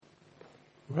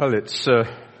Well, it's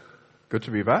good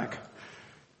to be back.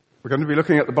 We're going to be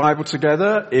looking at the Bible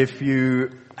together. If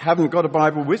you haven't got a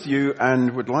Bible with you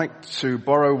and would like to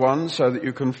borrow one so that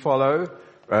you can follow,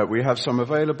 we have some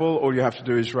available. All you have to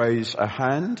do is raise a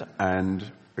hand and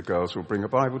the girls will bring a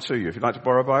Bible to you. If you'd like to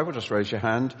borrow a Bible, just raise your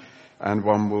hand and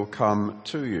one will come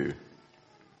to you.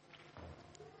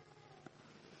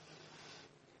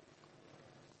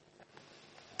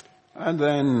 And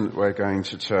then we're going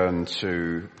to turn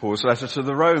to Paul's letter to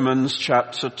the Romans,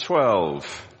 chapter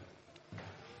 12.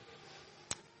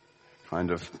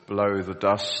 Kind of blow the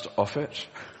dust off it.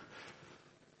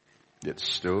 It's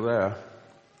still there.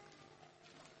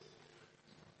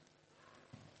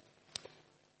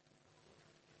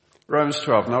 Romans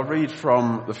 12, and I'll read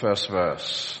from the first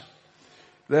verse.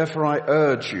 Therefore I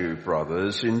urge you,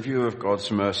 brothers, in view of God's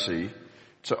mercy,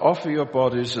 to offer your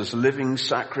bodies as living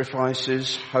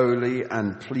sacrifices, holy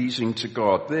and pleasing to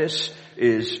God. This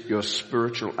is your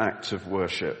spiritual act of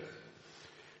worship.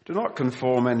 Do not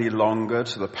conform any longer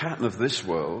to the pattern of this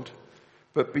world,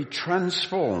 but be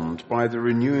transformed by the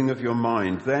renewing of your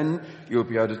mind. Then you'll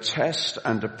be able to test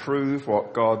and approve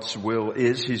what God's will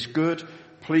is, his good,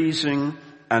 pleasing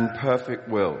and perfect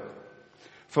will.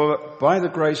 For by the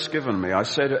grace given me, I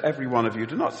say to every one of you,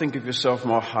 do not think of yourself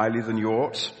more highly than you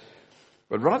ought,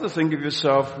 but rather think of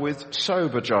yourself with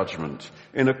sober judgment,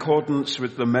 in accordance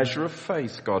with the measure of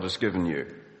faith God has given you.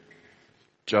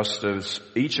 Just as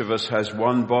each of us has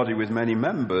one body with many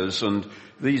members, and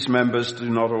these members do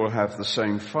not all have the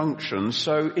same function,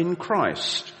 so in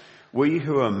Christ, we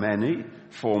who are many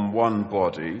form one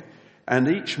body, and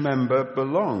each member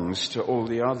belongs to all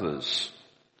the others.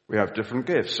 We have different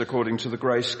gifts according to the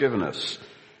grace given us.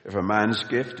 If a man's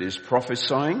gift is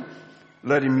prophesying,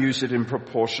 let him use it in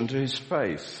proportion to his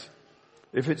faith.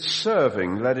 If it's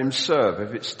serving, let him serve.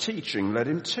 If it's teaching, let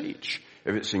him teach.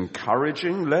 If it's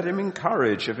encouraging, let him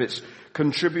encourage. If it's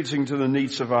contributing to the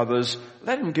needs of others,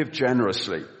 let him give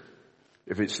generously.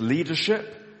 If it's leadership,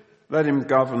 let him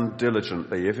govern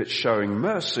diligently. If it's showing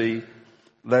mercy,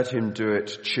 let him do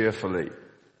it cheerfully.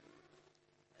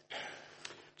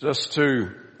 Just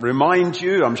to remind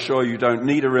you, I'm sure you don't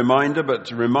need a reminder, but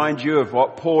to remind you of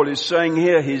what Paul is saying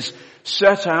here, he's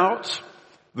set out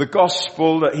the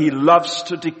gospel that he loves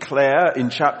to declare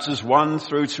in chapters 1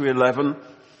 through to 11.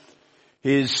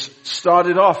 He's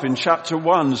started off in chapter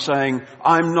 1 saying,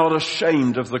 I'm not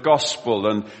ashamed of the gospel,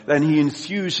 and then he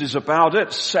enthuses about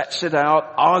it, sets it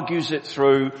out, argues it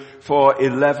through for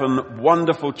 11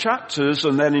 wonderful chapters,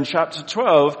 and then in chapter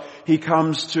 12 he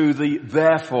comes to the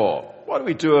therefore. What do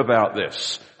we do about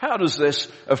this? How does this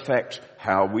affect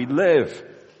how we live?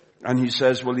 And he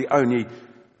says, well, the only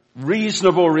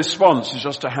reasonable response is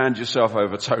just to hand yourself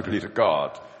over totally to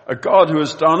God. A God who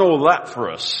has done all that for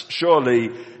us. Surely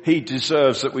he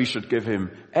deserves that we should give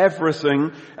him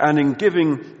everything. And in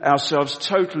giving ourselves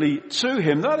totally to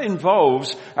him, that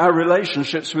involves our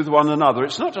relationships with one another.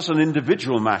 It's not just an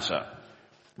individual matter.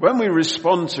 When we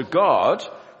respond to God,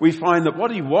 we find that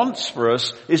what he wants for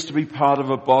us is to be part of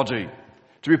a body,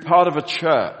 to be part of a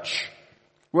church,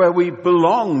 where we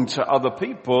belong to other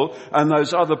people and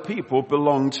those other people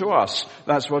belong to us.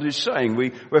 That's what he's saying.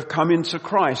 We've come into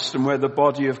Christ and we're the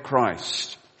body of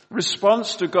Christ.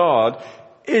 Response to God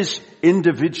is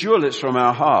individual. It's from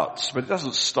our hearts, but it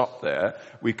doesn't stop there.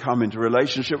 We come into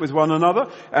relationship with one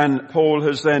another, and Paul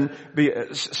has then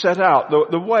set out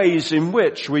the ways in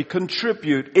which we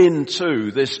contribute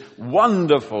into this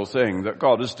wonderful thing that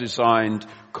God has designed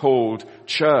called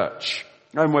church.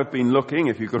 And we've been looking,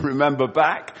 if you can remember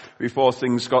back, before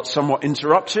things got somewhat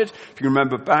interrupted, if you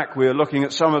remember back, we were looking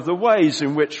at some of the ways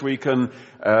in which we can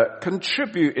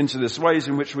contribute into this, ways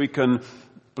in which we can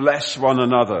bless one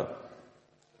another.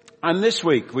 And this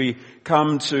week we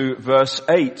come to verse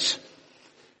 8,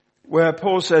 where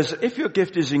Paul says, if your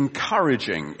gift is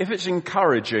encouraging, if it's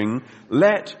encouraging,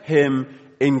 let him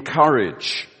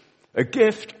encourage. A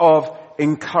gift of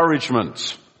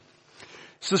encouragement.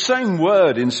 It's the same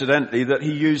word, incidentally, that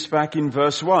he used back in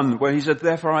verse 1, where he said,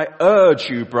 therefore I urge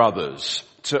you, brothers.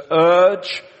 To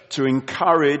urge, to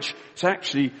encourage, it's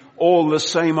actually all the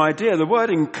same idea. The word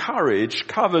encourage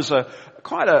covers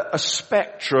quite a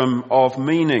spectrum of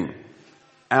meaning.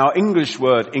 Our English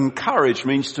word encourage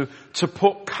means to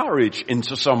put courage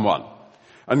into someone.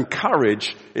 And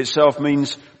courage itself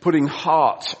means putting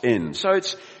heart in. So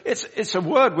it's a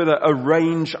word with a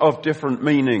range of different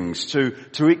meanings.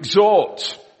 To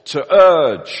exhort, to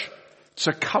urge,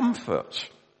 to comfort,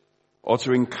 or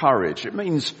to encourage. It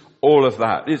means all of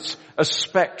that. It's a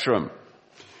spectrum.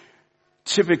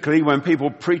 Typically, when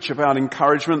people preach about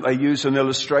encouragement, they use an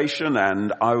illustration,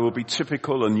 and I will be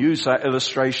typical and use that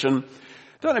illustration.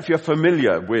 don't know if you're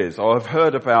familiar with or have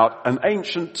heard about an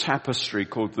ancient tapestry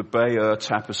called the Bayeux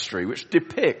Tapestry, which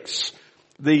depicts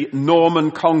the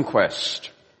Norman conquest,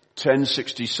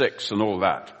 1066 and all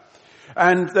that.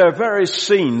 And there are various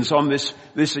scenes on this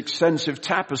extensive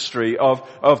tapestry of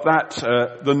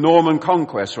the Norman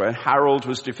conquest, where Harold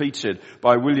was defeated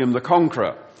by William the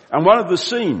Conqueror. And one of the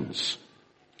scenes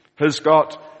has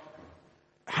got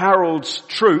Harold's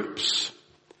troops.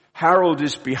 Harold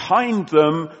is behind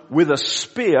them with a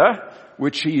spear,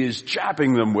 which he is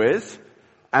jabbing them with,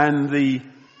 and the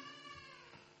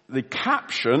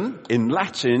caption in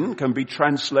Latin can be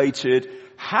translated,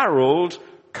 Harold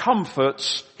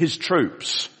comforts his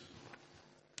troops.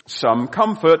 Some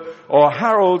comfort, or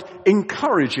Harold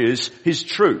encourages his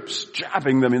troops,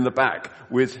 jabbing them in the back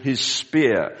with his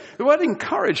spear. The word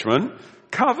encouragement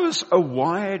covers a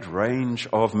wide range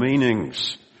of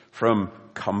meanings, from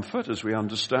comfort, as we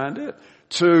understand it,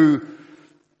 to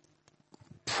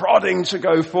prodding to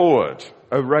go forward,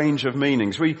 a range of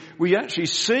meanings. We actually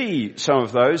see some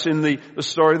of those in the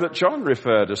story that John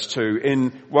referred us to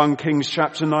in 1 Kings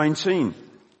chapter 19.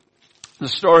 The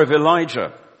story of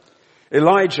Elijah.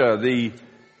 Elijah, the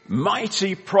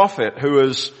mighty prophet who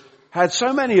has had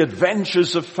so many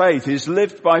adventures of faith. He's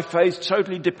lived by faith,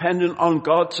 totally dependent on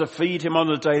God to feed him on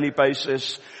a daily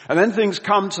basis. And then things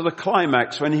come to the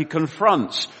climax when he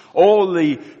confronts all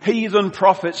the heathen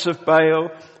prophets of Baal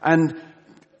and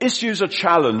issues a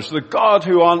challenge. The God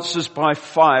who answers by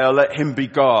fire, let him be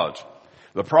God.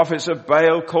 The prophets of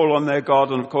Baal call on their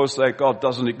God, and of course their God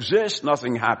doesn't exist.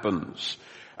 Nothing happens.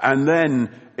 And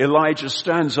then Elijah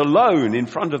stands alone in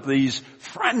front of these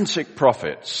frantic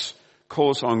prophets,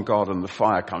 calls on God, and the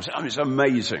fire comes. Oh, it's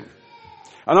amazing.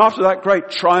 And after that great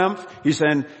triumph, he's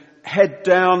then head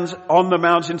down on the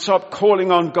mountaintop,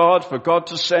 calling on God for God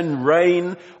to send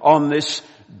rain on this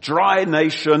dry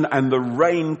nation, and the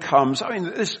rain comes. I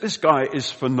mean, this guy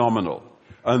is phenomenal.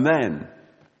 And then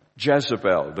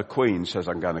Jezebel, the queen, says,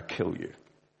 I'm going to kill you.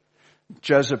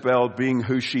 Jezebel, being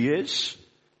who she is,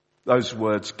 those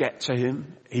words get to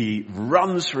him. He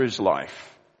runs for his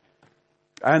life.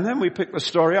 And then we pick the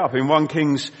story up. In 1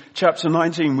 Kings chapter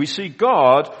 19, we see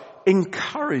God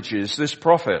encourages this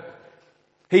prophet.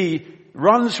 He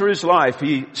runs for his life.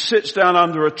 He sits down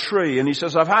under a tree and he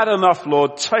says, I've had enough,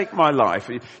 Lord, take my life.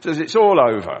 He says, it's all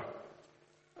over.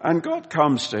 And God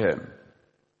comes to him.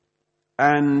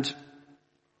 And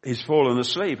he's fallen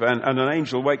asleep, and an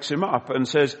angel wakes him up and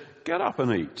says, get up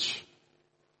and eat.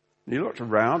 And he looked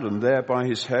around, and there by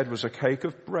his head was a cake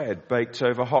of bread baked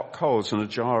over hot coals and a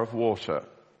jar of water.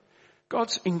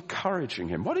 God's encouraging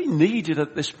him. What he needed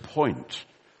at this point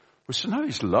was to know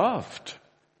he's loved.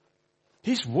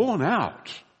 He's worn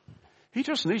out. He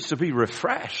just needs to be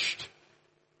refreshed.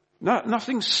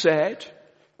 Nothing said,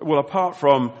 well, apart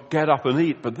from get up and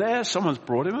eat, but there someone's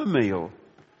brought him a meal,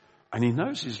 and he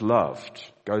knows he's loved,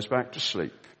 goes back to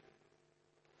sleep.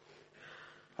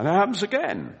 And it happens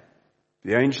again.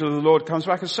 The angel of the Lord comes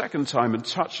back a second time and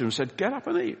touched him and said, get up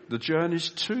and eat. The journey's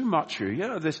too much for you. You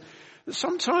know,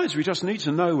 sometimes we just need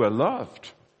to know we're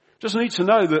loved. Just need to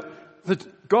know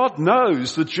that God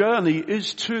knows the journey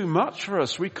is too much for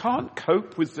us. We can't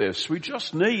cope with this. We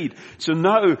just need to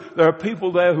know there are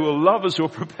people there who will love us, who will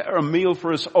prepare a meal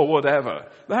for us or whatever.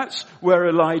 That's where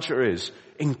Elijah is.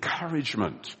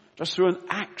 Encouragement. Just through an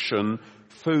action,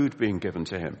 food being given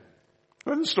to him.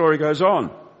 Then the story goes on.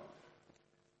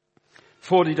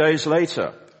 40 days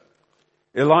later,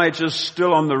 Elijah's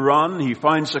still on the run. He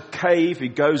finds a cave. He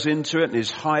goes into it and is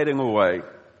hiding away.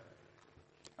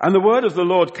 And the word of the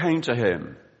Lord came to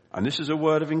him. And this is a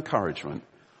word of encouragement.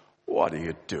 What are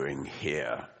you doing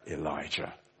here,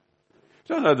 Elijah?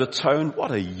 Don't know the tone.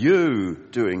 What are you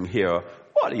doing here?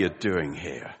 What are you doing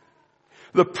here?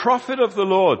 The prophet of the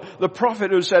Lord, the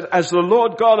prophet who said, as the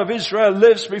Lord God of Israel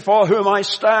lives before whom I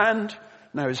stand,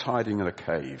 now he's hiding in a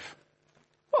cave.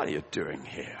 What are you doing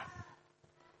here?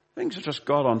 Things have just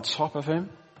got on top of him.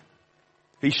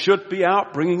 He should be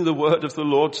out bringing the word of the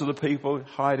Lord to the people,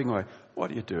 hiding away.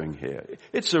 What are you doing here?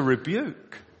 It's a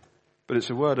rebuke, but it's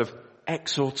a word of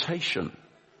exhortation.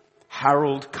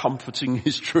 Harold comforting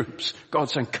his troops. God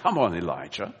saying, come on,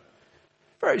 Elijah.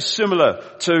 Very similar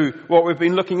to what we've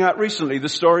been looking at recently, the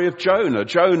story of Jonah.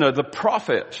 Jonah, the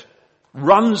prophet,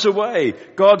 runs away.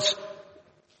 God's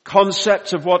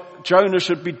concept of what Jonah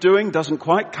should be doing doesn't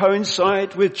quite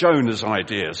coincide with Jonah's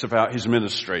ideas about his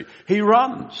ministry. He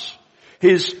runs.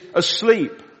 He's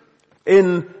asleep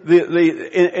in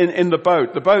the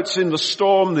boat. The boat's in the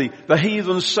storm. The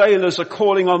heathen sailors are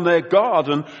calling on their God,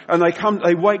 and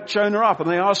they wake Jonah up and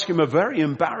they ask him a very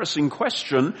embarrassing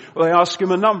question. Well, they ask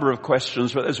him a number of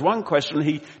questions, but there's one question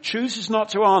he chooses not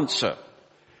to answer.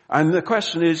 And the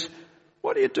question is,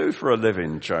 what do you do for a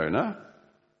living, Jonah?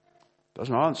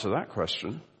 Doesn't answer that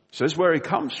question. Says where he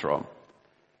comes from.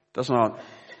 Doesn't answer.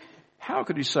 How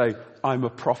could he say, I'm a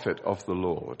prophet of the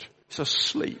Lord? He's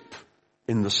asleep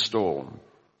in the storm,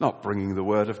 not bringing the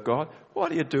word of God.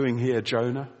 What are you doing here,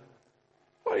 Jonah?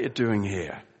 What are you doing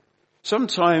here?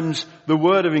 Sometimes the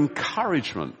word of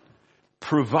encouragement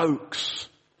provokes.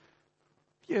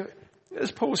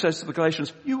 As Paul says to the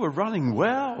Galatians, you were running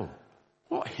well.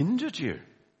 What hindered you?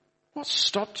 What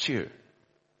stopped you?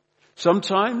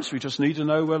 Sometimes we just need to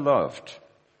know we're loved.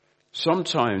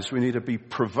 Sometimes we need to be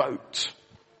provoked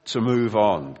to move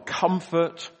on.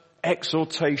 Comfort,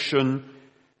 exhortation,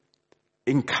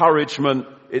 encouragement,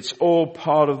 it's all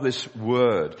part of this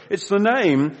word. It's the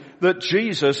name that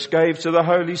Jesus gave to the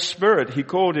Holy Spirit. He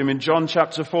called him in John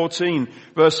chapter 14,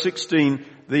 verse 16.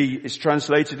 It's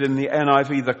translated in the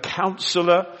NIV, the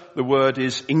counselor. The word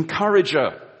is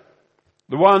encourager.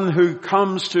 The one who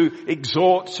comes to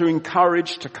exhort, to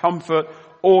encourage, to comfort.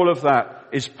 All of that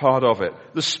is part of it.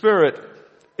 The Spirit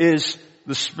is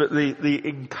the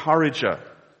encourager.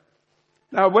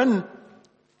 Now when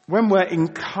we're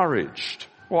encouraged,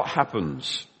 what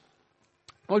happens?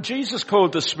 Well, Jesus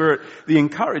called the Spirit the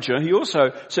encourager. He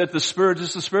also said the Spirit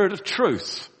is the Spirit of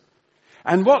truth.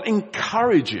 And what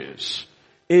encourages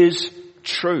is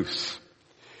truth.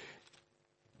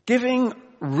 Giving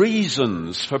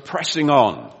reasons for pressing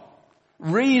on.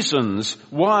 Reasons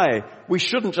why we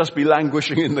shouldn't just be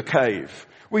languishing in the cave.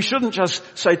 We shouldn't just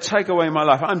say, take away my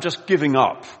life. I'm just giving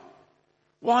up.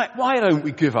 Why don't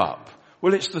we give up?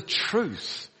 Well, it's the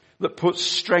truth that puts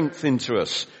strength into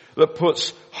us, that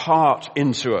puts heart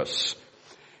into us.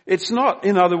 It's not,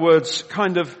 in other words,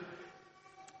 kind of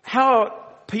how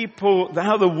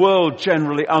the world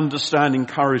generally understand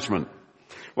encouragement.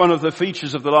 One of the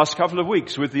features of the last couple of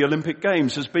weeks with the Olympic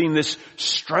Games has been this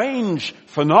strange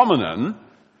phenomenon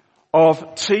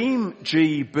of Team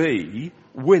GB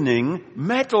winning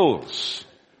medals.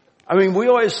 I mean, we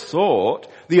always thought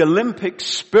the Olympic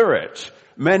spirit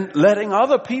meant letting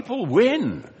other people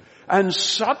win. And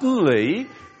suddenly,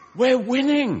 we're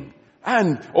winning.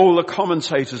 And all the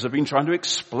commentators have been trying to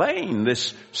explain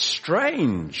this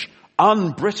strange,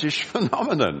 un-British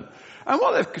phenomenon. And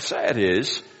what they've said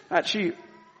is, actually,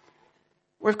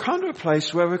 we've come to a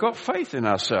place where we've got faith in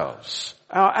ourselves.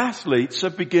 Our athletes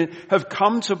have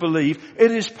come to believe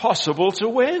it is possible to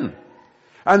win.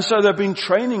 And so there have been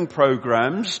training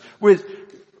programs with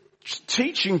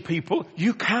teaching people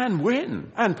you can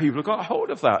win. And people have got hold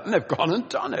of that and they've gone and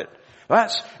done it.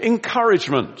 That's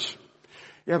encouragement.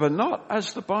 Yeah, but not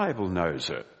as the Bible knows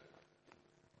it.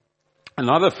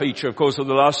 Another feature, of course, of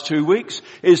the last 2 weeks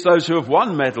is those who have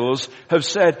won medals have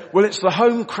said, well, it's the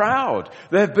home crowd.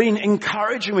 They've been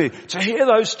encouraging me to hear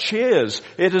those cheers.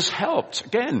 It has helped.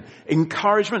 Again,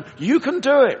 encouragement. You can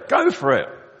do it. Go for it.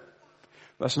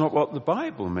 That's not what the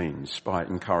Bible means by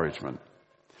encouragement.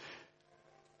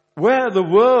 Where the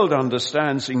world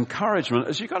understands encouragement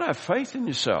is you've got to have faith in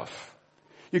yourself.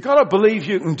 You've got to believe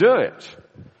you can do it.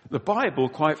 The Bible,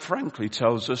 quite frankly,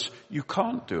 tells us you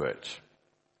can't do it.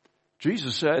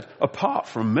 Jesus said, apart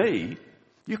from me,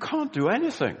 you can't do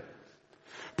anything.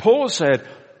 Paul said,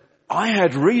 I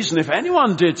had reason, if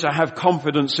anyone did, to have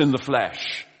confidence in the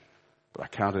flesh, but I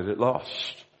counted it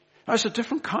lost. Now, it's a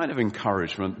different kind of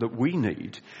encouragement that we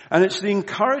need. And it's the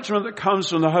encouragement that comes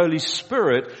from the Holy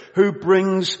Spirit who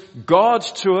brings God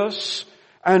to us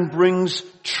and brings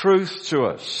truth to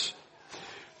us.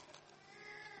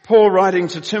 Paul, writing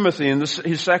to Timothy in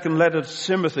his second letter to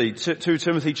Timothy, 2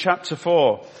 Timothy chapter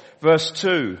 4, verse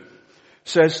 2,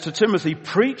 says to Timothy,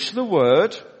 preach the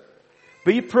word,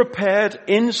 be prepared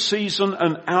in season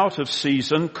and out of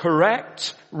season,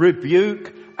 correct,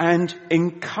 rebuke, and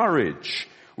encourage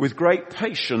with great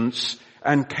patience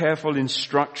and careful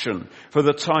instruction, for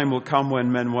the time will come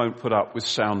when men won't put up with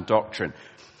sound doctrine.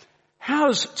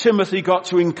 How's Timothy got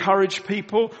to encourage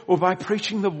people? Well, by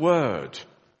preaching the word.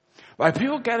 By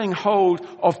people getting hold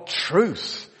of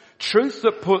truth. Truth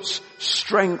that puts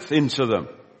strength into them.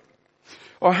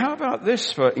 Or how about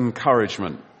this for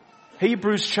encouragement?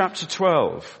 Hebrews chapter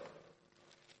 12.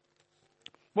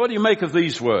 What do you make of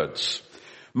these words?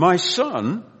 My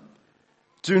son,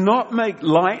 do not make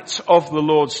light of the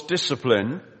Lord's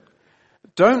discipline.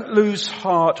 Don't lose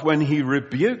heart when he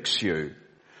rebukes you,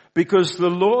 because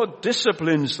the Lord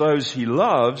disciplines those he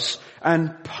loves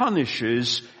and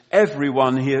punishes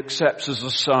everyone he accepts as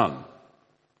a son.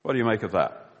 What do you make of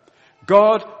that?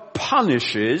 God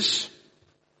punishes,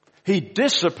 he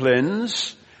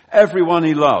disciplines everyone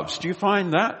he loves. Do you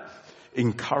find that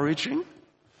encouraging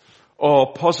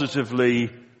or positively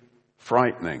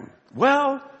frightening?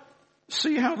 Well,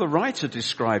 See how the writer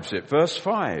describes it. Verse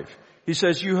 5. He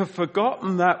says, you have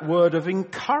forgotten that word of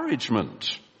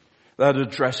encouragement that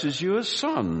addresses you as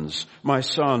sons. My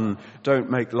son, don't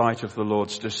make light of the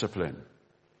Lord's discipline.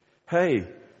 Hey,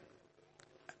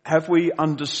 have we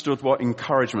understood what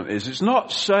encouragement is? It's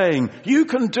not saying, you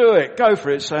can do it, go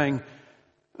for it. It's saying,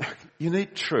 you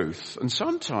need truth. And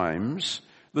sometimes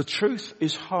the truth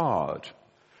is hard.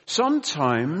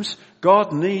 Sometimes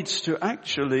God needs to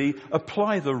actually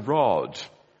apply the rod.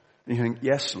 And you think,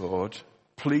 yes, Lord,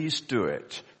 please do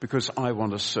it because I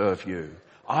want to serve you.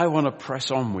 I want to press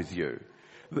on with you.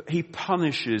 He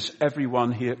punishes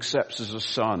everyone he accepts as a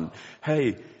son.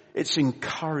 Hey, it's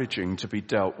encouraging to be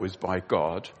dealt with by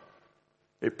God.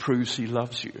 It proves he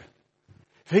loves you.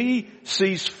 If he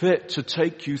sees fit to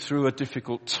take you through a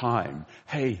difficult time,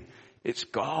 hey, it's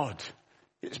God.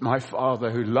 It's my Father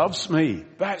who loves me.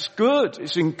 That's good.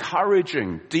 It's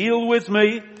encouraging. Deal with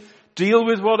me. Deal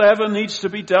with whatever needs to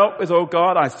be dealt with. Oh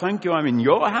God, I thank you. I'm in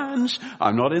your hands.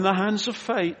 I'm not in the hands of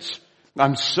fate.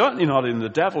 I'm certainly not in the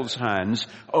devil's hands.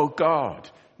 Oh God,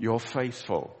 you're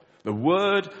faithful. The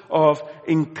word of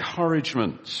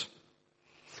encouragement.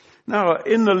 Now,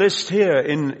 in the list here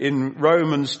in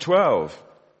Romans 12,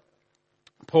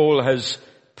 Paul has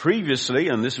previously,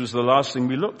 and this was the last thing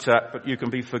we looked at, but you can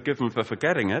be forgiven for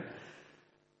forgetting it.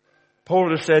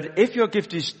 Paul has said, if your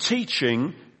gift is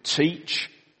teaching, teach.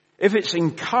 If it's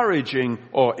encouraging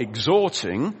or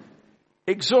exhorting,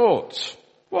 exhort.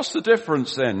 What's the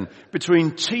difference then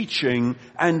between teaching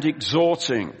and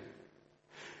exhorting?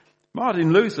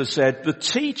 Martin Luther said, the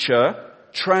teacher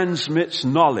transmits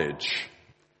knowledge.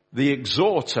 The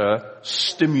exhorter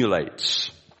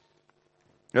stimulates.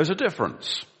 There's a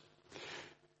difference.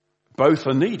 Both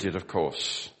are needed, of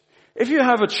course. If you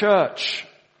have a church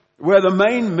where the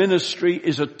main ministry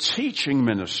is a teaching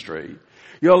ministry,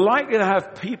 you're likely to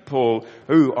have people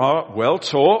who are well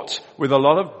taught with a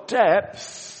lot of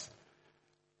depth.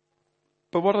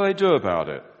 But what do they do about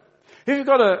it? If you've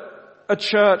got a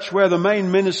church where the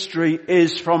main ministry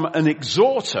is from an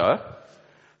exhorter,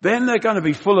 then they're going to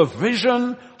be full of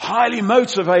vision, highly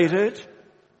motivated,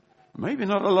 maybe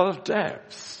not a lot of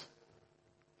depth.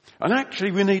 And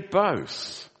actually we need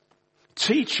both.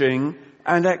 Teaching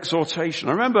and exhortation.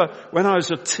 I remember when I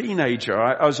was a teenager,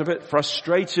 I was a bit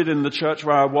frustrated in the church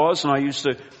where I was, and I used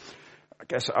to, I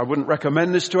guess I wouldn't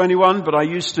recommend this to anyone, but I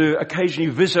used to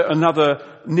occasionally visit another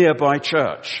nearby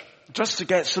church just to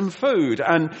get some food.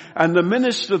 And the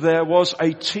minister there was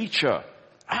a teacher.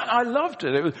 And I loved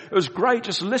it. It was great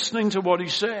just listening to what he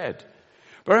said.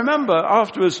 But I remember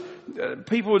afterwards,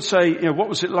 people would say, what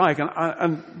was it like?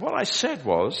 And what I said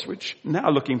was, which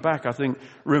now looking back, I think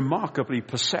remarkably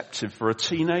perceptive for a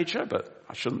teenager, but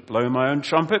I shouldn't blow my own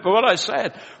trumpet. But what I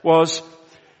said was,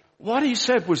 what he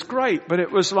said was great, but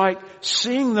it was like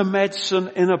seeing the medicine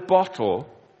in a bottle,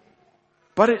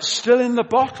 but it's still in the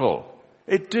bottle.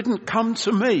 It didn't come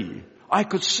to me. I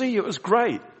could see it was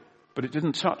great, but it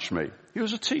didn't touch me. He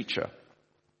was a teacher.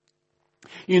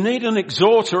 You need an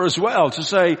exhorter as well to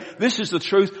say, this is the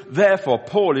truth, therefore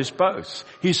Paul is both.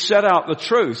 He's set out the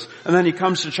truth, and then he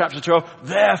comes to chapter 12,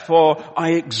 therefore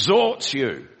I exhort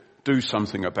you, do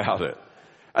something about it.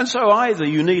 And so either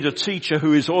you need a teacher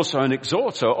who is also an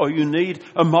exhorter, or you need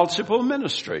a multiple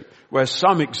ministry, where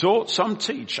some exhort, some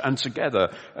teach, and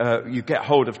together you get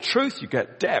hold of truth, you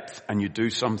get depth, and you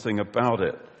do something about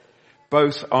it.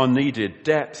 Both are needed,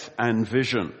 depth and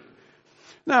vision.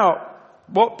 Now,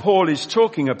 what Paul is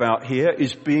talking about here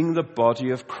is being the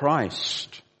body of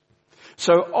Christ.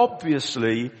 So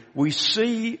obviously we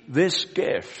see this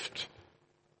gift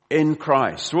in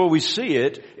Christ. Well, we see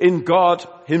it in God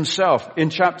himself. In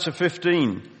chapter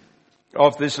 15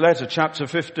 of this letter, chapter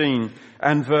 15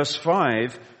 and verse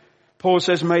 5, Paul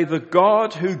says, may the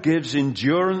God who gives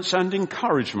endurance and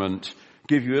encouragement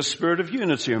give you a spirit of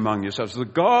unity among yourselves. The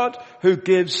God who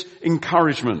gives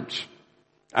encouragement.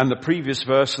 And the previous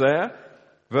verse there,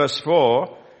 verse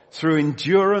 4, through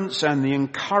endurance and the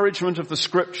encouragement of the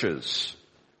scriptures,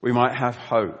 we might have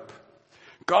hope.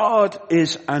 God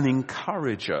is an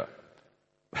encourager.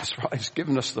 That's why he's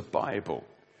given us the Bible.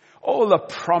 All the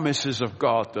promises of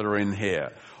God that are in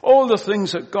here. All the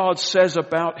things that God says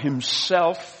about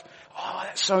himself. Oh,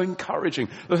 that's so encouraging.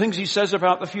 The things he says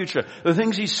about the future. The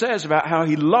things he says about how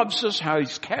he loves us, how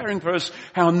he's caring for us,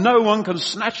 how no one can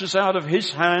snatch us out of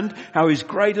his hand, how he's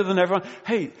greater than everyone.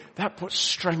 Hey, that puts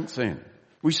strength in.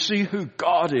 We see who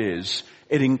God is.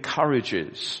 It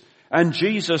encourages. And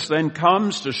Jesus then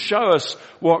comes to show us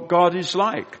what God is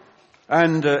like.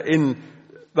 And in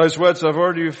those words I've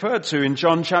already referred to in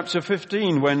John chapter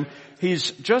 15, when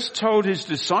he's just told his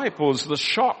disciples the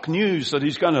shock news that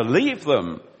he's going to leave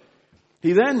them,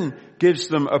 He then gives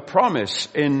them a promise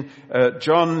in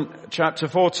John chapter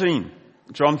 14.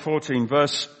 John 14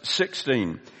 verse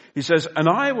 16. He says, "And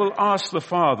I will ask the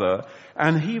Father,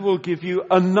 and he will give you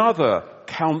another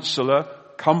counselor,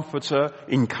 comforter,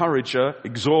 encourager,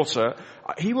 exhorter.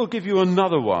 He will give you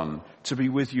another one to be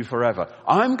with you forever.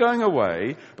 I'm going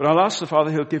away, but I'll ask the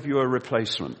Father, he'll give you a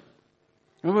replacement."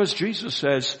 In other words, Jesus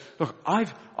says, look,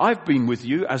 I've been with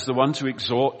you as the one to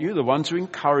exhort you, the one to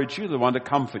encourage you, the one to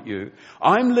comfort you.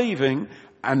 I'm leaving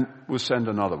and we'll send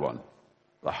another one.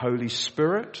 The Holy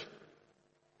Spirit,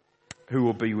 who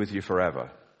will be with you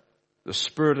forever. The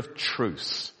Spirit of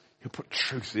truth. He'll put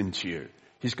truth into you.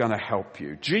 He's going to help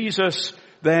you. Jesus,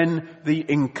 then the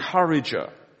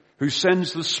encourager, who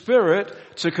sends the Spirit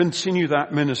to continue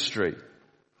that ministry.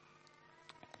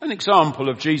 An example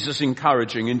of Jesus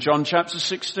encouraging in John chapter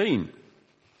 16.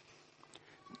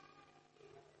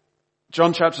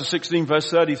 John chapter 16 verse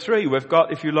 33, we've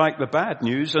got, if you like, the bad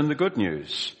news and the good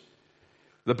news.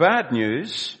 The bad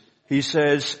news, he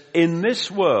says, in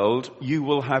this world you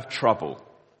will have trouble.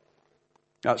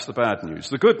 That's the bad news.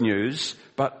 The good news,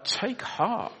 but take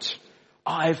heart.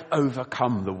 I've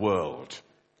overcome the world.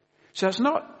 So that's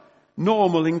not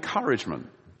normal encouragement.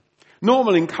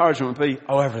 Normal encouragement would be,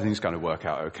 oh, everything's going to work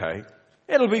out okay.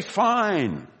 It'll be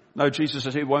fine. No, Jesus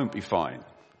says it won't be fine.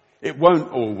 It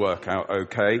won't all work out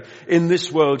okay. In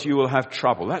this world you will have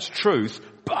trouble. That's truth,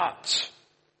 but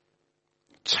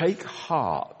take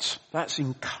heart. That's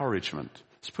encouragement.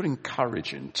 It's putting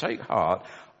courage in. Take heart.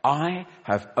 I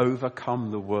have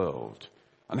overcome the world.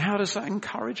 And how does that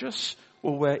encourage us?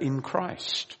 Well, we're in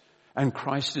Christ. And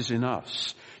Christ is in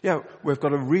us. Yeah, we've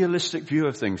got a realistic view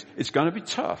of things. It's going to be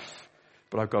tough,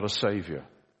 but I've got a Savior.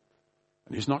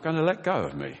 And he's not going to let go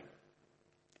of me.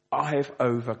 I've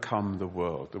overcome the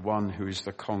world, the one who is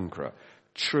the conqueror.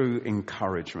 True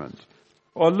encouragement.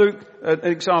 Or Luke, an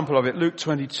example of it, Luke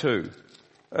 22.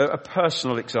 A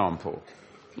personal example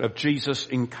of Jesus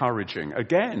encouraging.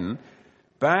 Again,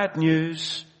 bad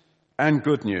news and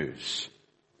good news.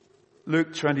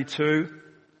 Luke 22,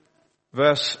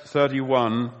 verse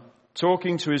 31,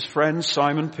 talking to his friend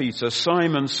Simon Peter,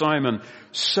 "Simon, Simon,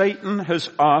 Satan has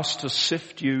asked to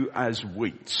sift you as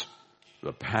wheat."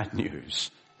 The bad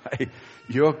news. Hey,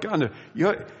 you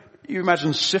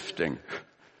imagine sifting,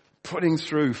 putting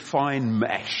through fine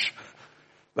mesh.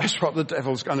 That's what the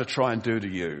devil's going to try and do to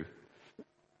you.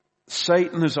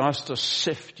 Satan has asked to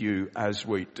sift you as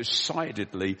wheat,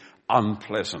 decidedly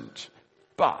unpleasant.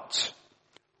 But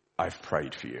I've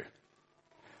prayed for you.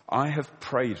 I have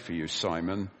prayed for you,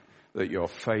 Simon, that your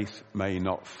faith may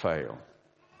not fail.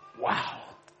 Wow.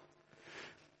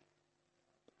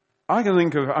 I can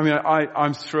think of,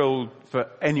 I'm thrilled for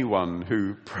anyone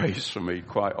who prays for me,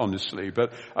 quite honestly.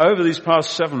 But over these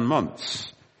past 7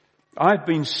 months, I've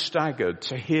been staggered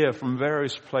to hear from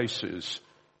various places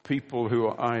people who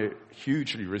I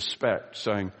hugely respect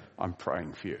saying, "I'm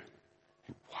praying for you."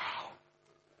 Wow.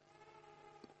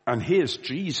 And here's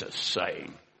Jesus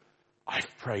saying, "I've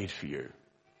prayed for you."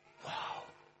 Wow.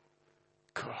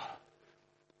 God.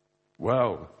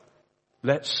 Well,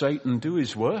 let Satan do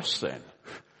his worst then.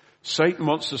 Satan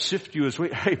wants to sift you as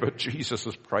wheat. Hey, but Jesus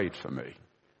has prayed for me.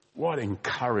 What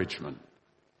encouragement.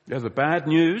 Yeah, the bad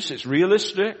news, it's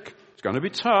realistic. It's going to be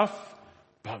tough.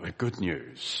 But the good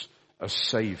news, a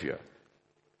Savior.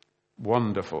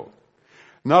 Wonderful.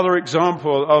 Another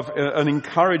example of an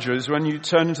encourager is when you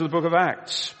turn into the book of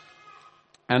Acts.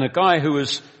 And a guy who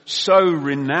was so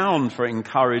renowned for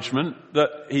encouragement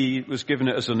that he was given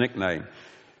it as a nickname.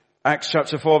 Acts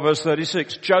chapter 4 verse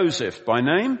 36, Joseph by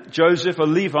name, Joseph, a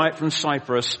Levite from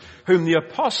Cyprus, whom the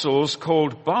apostles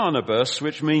called Barnabas,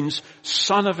 which means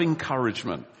son of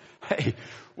encouragement. Hey,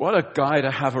 what a guy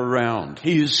to have around.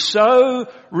 He is so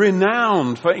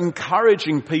renowned for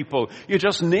encouraging people. You're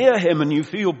just near him and you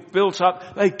feel built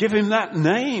up. They give him that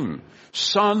name,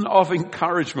 son of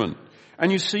encouragement.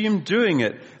 And you see him doing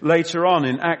it later on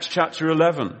in Acts chapter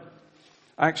 11.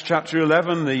 Acts chapter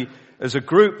 11, there's a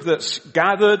group that's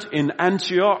gathered in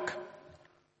Antioch.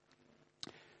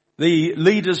 The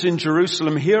leaders in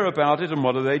Jerusalem hear about it, and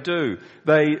what do?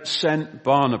 They sent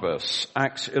Barnabas.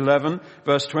 Acts 11,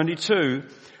 verse 22.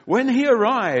 When he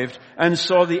arrived and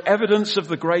saw the evidence of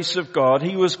the grace of God,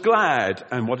 he was glad.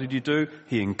 And what did he do?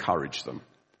 He encouraged them.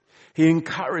 He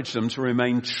encouraged them to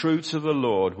remain true to the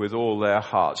Lord with all their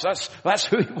hearts. That's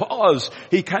who he was.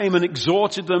 He came and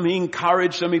exhorted them. He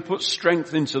encouraged them. He put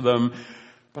strength into them.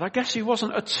 But I guess he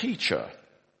wasn't a teacher.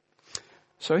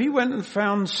 So he went and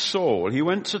found Saul. He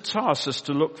went to Tarsus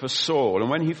to look for Saul.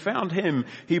 And when he found him,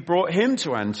 he brought him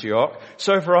to Antioch.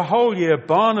 So for a whole year,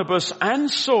 Barnabas and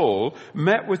Saul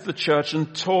met with the church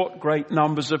and taught great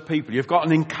numbers of people. You've got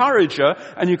an encourager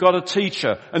and you've got a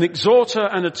teacher, an exhorter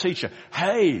and a teacher.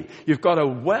 Hey, you've got a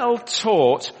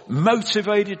well-taught,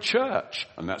 motivated church.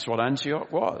 And that's what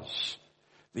Antioch was.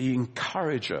 The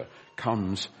encourager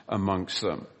comes amongst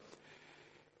them.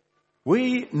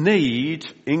 We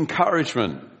need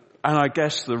encouragement. And I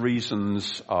guess the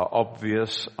reasons are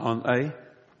obvious, aren't they?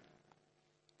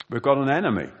 We've got an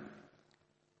enemy.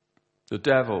 The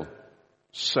devil,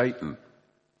 Satan.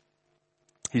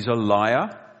 He's a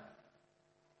liar,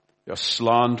 a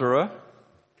slanderer,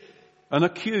 an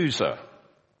accuser.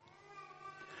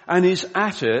 And he's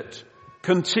at it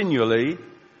continually.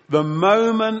 The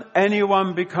moment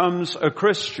anyone becomes a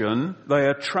Christian, they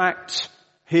attract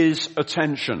his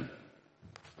attention.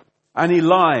 And he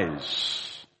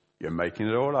lies. You're making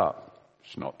it all up.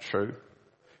 It's not true.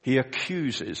 He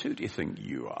accuses. Who do you think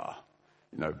you are?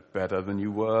 You know better than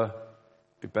you were.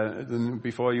 Better than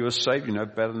before you were saved. You know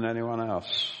better than anyone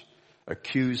else.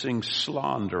 Accusing,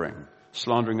 slandering.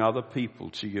 Slandering other people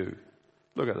to you.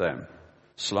 Look at them.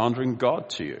 Slandering God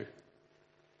to you.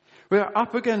 We're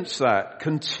up against that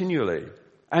continually.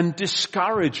 And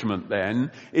discouragement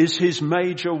then is his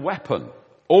major weapon.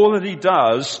 All that he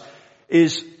does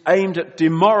is aimed at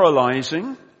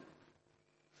demoralizing,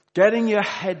 getting your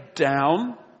head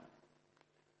down.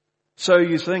 So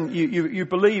you think, you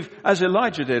believe, as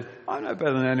Elijah did, I'm no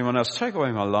better than anyone else. Take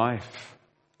away my life.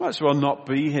 Might as well not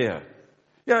be here.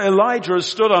 Yeah, Elijah has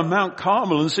stood on Mount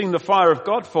Carmel and seen the fire of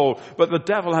God fall, but the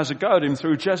devil has a go at him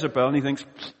through Jezebel, and he thinks,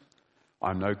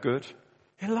 I'm no good.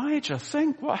 Elijah,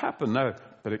 think what happened. No,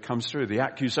 but it comes through. The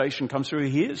accusation comes through.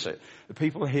 He hears it. The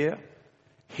people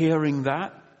hearing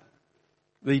that,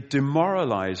 the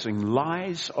demoralizing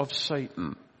lies of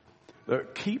Satan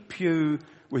that keep you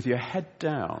with your head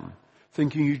down,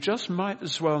 thinking you just might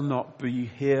as well not be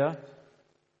here.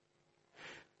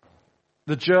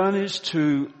 The journey's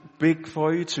too big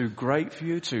for you, too great for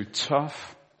you, too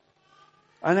tough.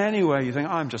 And anyway, you think,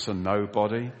 I'm just a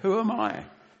nobody. Who am I?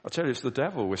 I'll tell you, it's the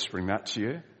devil whispering that to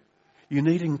you. You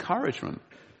need encouragement.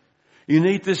 You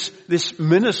need this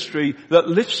ministry that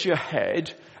lifts your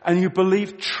head and you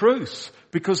believe truth,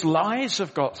 because lies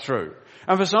have got through.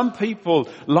 And for some people,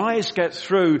 lies get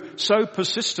through so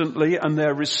persistently and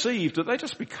they're received that they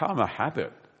just become a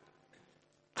habit.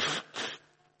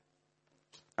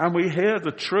 And we hear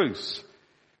the truth.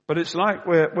 But it's like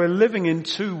we're living in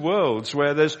two worlds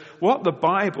where there's what the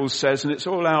Bible says and it's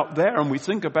all out there and we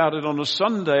think about it on a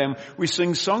Sunday and we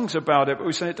sing songs about it, but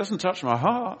we say it doesn't touch my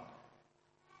heart.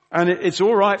 And it's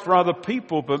all right for other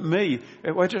people, but me,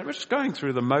 we're just going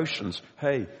through the motions.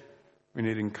 Hey, we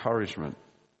need encouragement.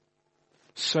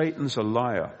 Satan's a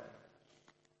liar.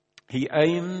 He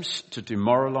aims to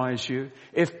demoralize you,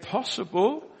 if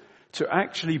possible, to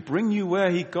actually bring you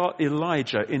where he got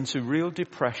Elijah, into real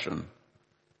depression,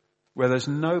 where there's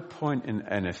no point in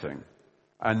anything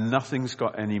and nothing's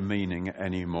got any meaning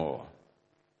anymore.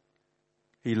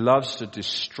 He loves to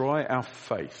destroy our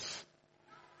faith.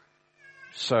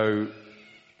 So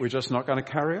we're just not going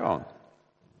to carry on.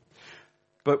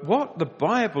 But what the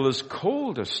Bible has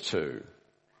called us to,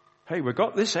 hey, we've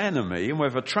got this enemy and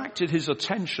we've attracted his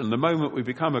attention the moment we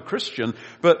become a Christian,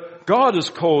 but God has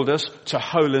called us to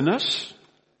holiness.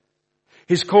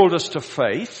 He's called us to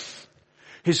faith.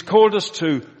 He's called us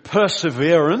to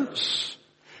perseverance.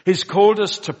 He's called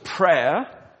us to prayer.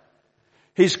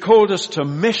 He's called us to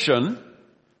mission.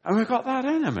 And we've got that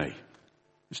enemy.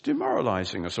 It's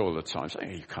demoralizing us all the time, saying,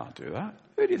 hey, you can't do that.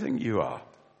 Who do you think you are?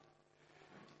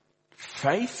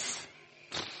 Faith?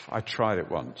 I tried it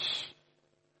once.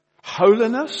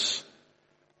 Holiness?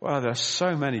 Well, there's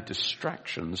so many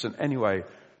distractions. And anyway,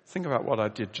 think about what I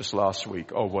did just last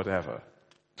week or whatever.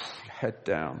 Head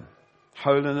down.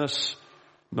 Holiness,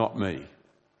 not me.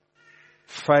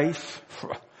 Faith?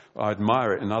 I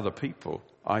admire it in other people.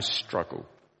 I struggle.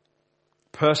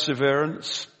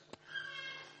 Perseverance?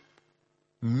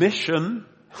 Mission?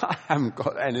 I haven't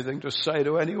got anything to say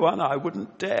to anyone. I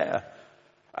wouldn't dare.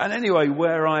 And anyway,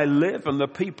 where I live and the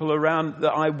people around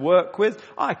that I work with,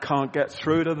 I can't get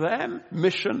through to them.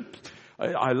 Mission?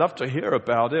 I love to hear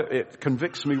about it. It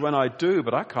convicts me when I do,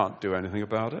 but I can't do anything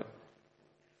about it.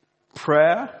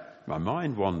 Prayer? My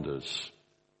mind wanders.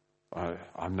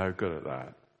 I'm no good at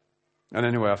that. And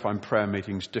anyway, I find prayer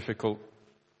meetings difficult.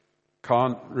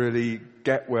 Can't really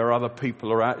get where other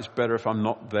people are at. It's better if I'm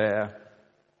not there.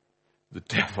 The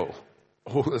devil,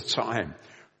 all the time,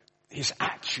 is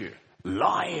at you,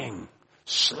 lying,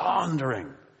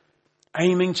 slandering,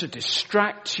 aiming to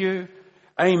distract you,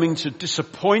 aiming to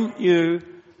disappoint you,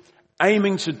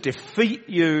 aiming to defeat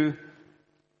you,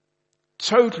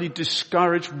 totally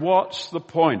discouraged. What's the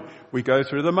point? We go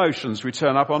through the motions. We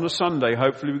turn up on a Sunday.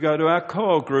 Hopefully we go to our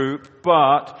core group,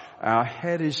 but our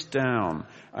head is down.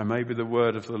 And maybe the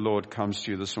word of the Lord comes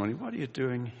to you this morning. What are you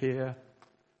doing here?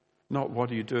 Not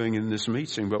what are you doing in this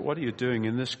meeting, but what are you doing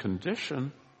in this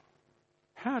condition?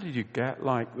 How did you get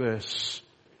like this?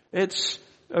 It's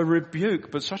a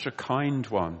rebuke, but such a kind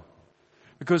one.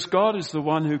 Because God is the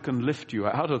one who can lift you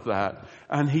out of that.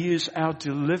 And He is our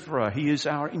deliverer. He is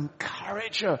our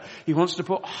encourager. He wants to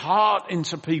put heart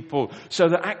into people so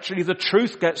that actually the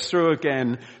truth gets through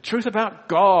again. Truth about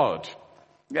God.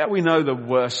 Yeah, we know the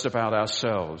worst about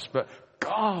ourselves, but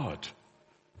God.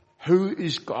 Who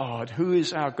is God? Who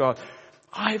is our God?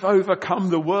 I've overcome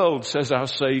the world, says our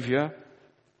Savior.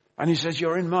 And He says,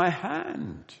 you're in my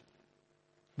hand.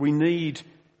 We need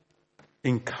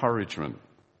encouragement.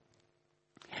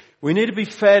 We need to be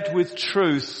fed with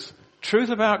truth. Truth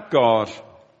about God.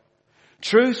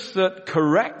 Truth that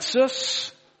corrects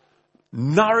us,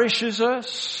 nourishes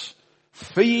us,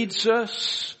 feeds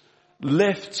us,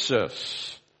 lifts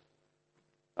us.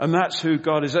 And that's who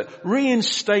God is. It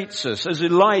reinstates us as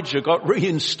Elijah got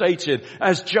reinstated,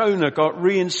 as Jonah got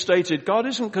reinstated. God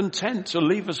isn't content to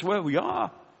leave us where we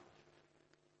are.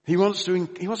 He wants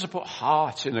to put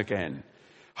heart in again.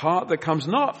 Heart that comes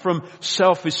not from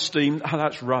self-esteem,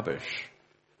 that's rubbish,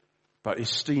 but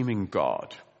esteeming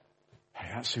God. Hey,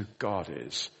 that's who God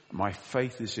is. My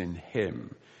faith is in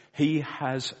Him. He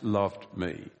has loved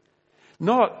me.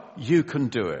 Not you can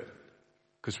do it,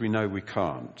 because we know we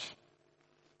can't.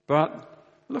 But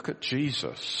look at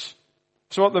Jesus.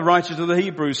 So what the writer to the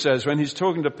Hebrews says when he's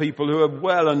talking to people who are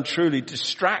well and truly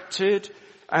distracted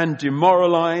and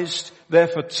demoralized,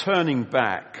 therefore turning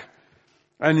back.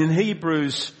 And in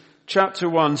Hebrews chapter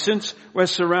 1, since we're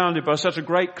surrounded by such a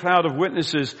great cloud of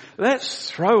witnesses,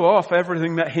 let's throw off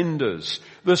everything that hinders,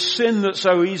 the sin that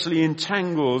so easily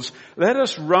entangles. Let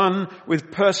us run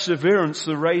with perseverance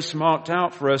the race marked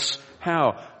out for us.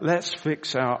 How? Let's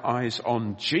fix our eyes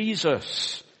on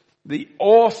Jesus, the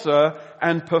author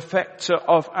and perfecter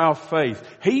of our faith.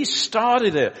 He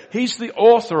started it. He's the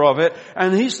author of it,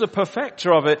 and He's the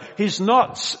perfecter of it. He's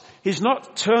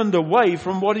not turned away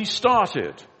from what He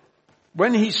started.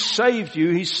 When He saved you,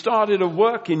 He started a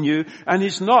work in you, and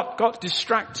He's not got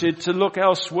distracted to look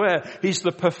elsewhere. He's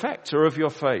the perfecter of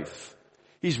your faith.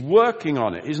 He's working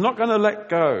on it. He's not going to let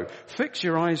go. Fix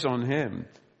your eyes on Him.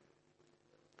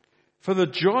 For the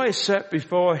joy set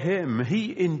before Him,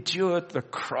 He endured the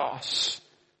cross,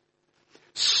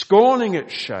 scorning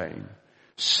its shame,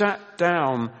 sat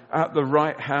down at the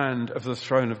right hand of the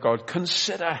throne of God.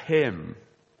 Consider Him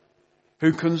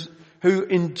who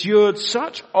endured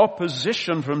such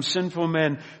opposition from sinful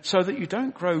men so that you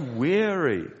don't grow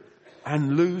weary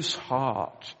and lose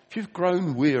heart. If you've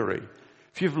grown weary,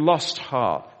 if you've lost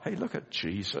heart, hey, look at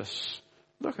Jesus.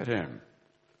 Look at Him.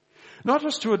 Not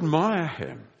just to admire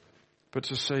Him, but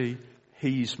to say,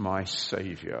 He's my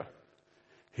Savior.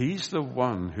 He's the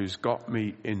one who's got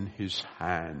me in His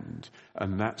hand.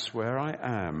 And that's where I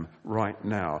am right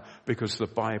now, because the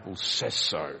Bible says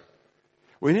so.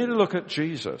 We need to look at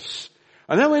Jesus.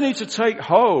 And then we need to take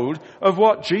hold of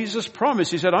what Jesus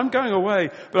promised. He said, I'm going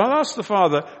away, but I'll ask the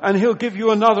Father, and He'll give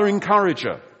you another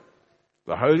encourager,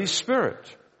 the Holy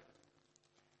Spirit.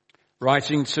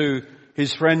 Writing to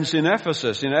his friends in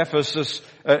Ephesians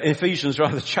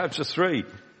chapter 3,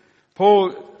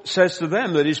 Paul says to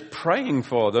them that he's praying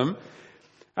for them,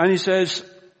 and he says,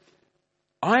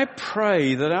 I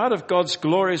pray that out of God's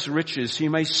glorious riches He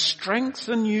may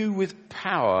strengthen you with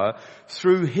power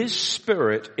through His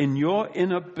Spirit in your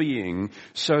inner being,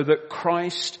 so that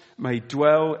Christ may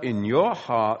dwell in your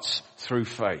hearts through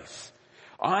faith.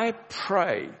 I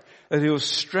pray that He'll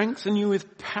strengthen you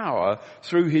with power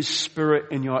through His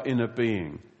Spirit in your inner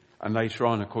being. And later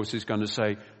on, of course, He's going to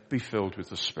say, be filled with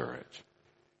the Spirit.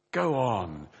 Go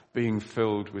on being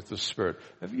filled with the Spirit.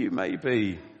 Have you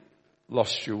maybe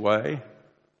lost your way?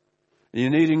 You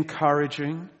need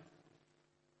encouraging?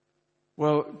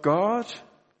 Well, God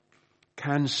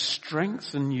can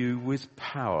strengthen you with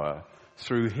power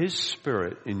through His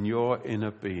Spirit in your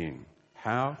inner being.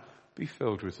 How? Be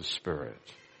filled with the Spirit.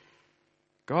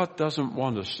 God doesn't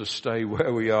want us to stay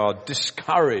where we are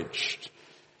discouraged.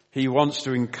 He wants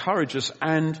to encourage us,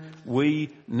 and we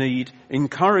need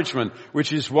encouragement,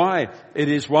 which is why it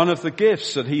is one of the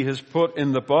gifts that He has put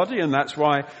in the body, and that's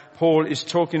why Paul is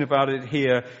talking about it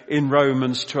here in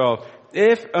Romans 12.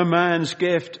 If a man's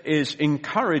gift is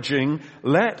encouraging,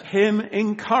 let him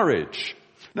encourage.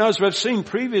 Now, as we've seen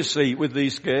previously with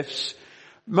these gifts,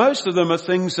 most of them are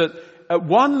things that at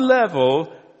one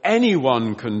level,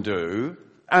 anyone can do,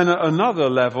 and at another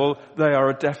level, they are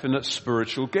a definite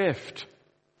spiritual gift.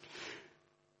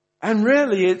 And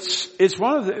really, it's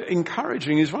one of the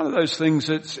encouraging is one of those things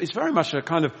that's, it's very much a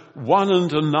kind of one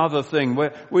and another thing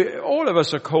where all of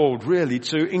us are called really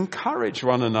to encourage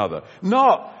one another.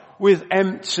 Not with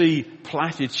empty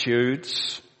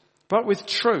platitudes, but with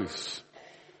truth.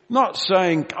 Not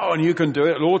saying, oh, and you can do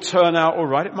it, it'll all turn out all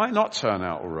right. It might not turn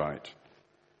out all right.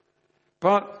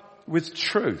 But with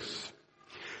truth.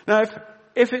 Now,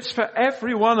 if it's for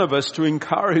every one of us to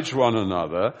encourage one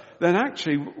another, then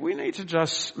actually we need to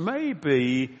just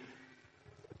maybe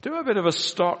do a bit of a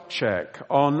stock check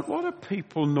on what do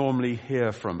people normally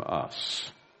hear from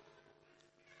us.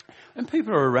 When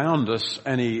people are around us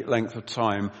any length of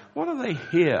time, what do they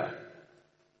hear?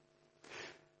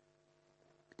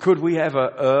 Could we ever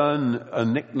earn a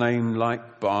nickname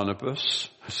like Barnabas,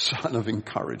 son of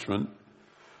encouragement?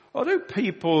 Or do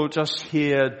people just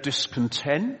hear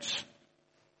discontent?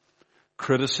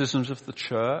 Criticisms of the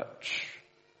church,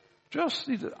 just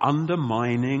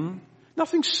undermining,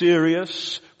 nothing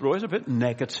serious, but always a bit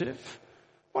negative.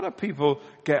 What do people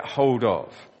get hold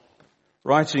of?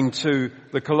 Writing to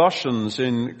the Colossians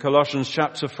in Colossians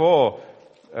chapter 4,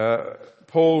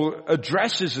 Paul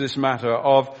addresses this matter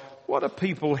of what do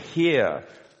people hear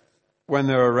when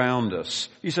they're around us.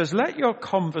 He says, let your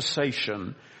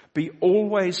conversation be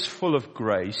always full of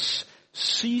grace,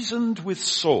 seasoned with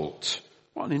salt.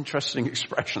 What an interesting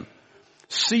expression.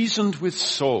 Seasoned with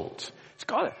salt. It's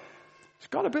got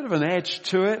a bit of an edge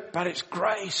to it, but it's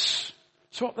grace.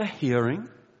 It's what they're hearing.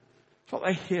 It's what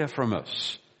they hear from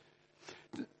us.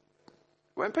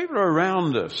 When people are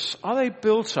around us, are they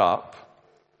built up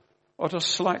or just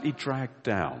slightly dragged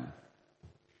down?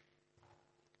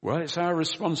 Well, it's our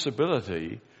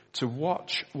responsibility to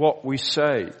watch what we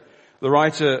say. The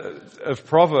writer of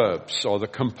Proverbs, or the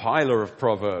compiler of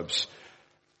Proverbs,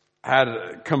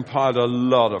 had compiled a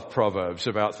lot of proverbs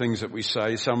about things that we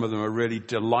say. Some of them are really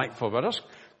delightful, but I'll just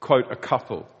quote a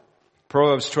couple.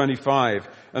 Proverbs 25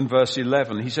 and verse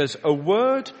 11. He says, a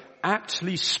word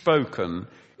aptly spoken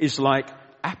is like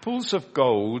apples of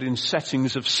gold in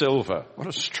settings of silver. What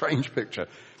a strange picture.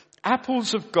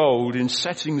 Apples of gold in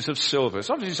settings of silver. It's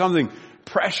obviously something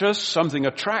precious, something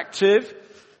attractive.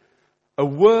 A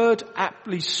word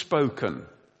aptly spoken.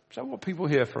 Is that what people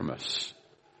hear from us?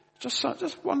 Just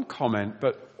one comment,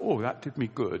 but, oh, that did me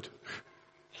good.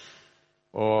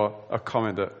 Or a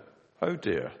comment that, oh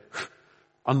dear,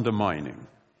 undermining.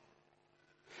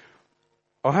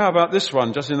 Or how about this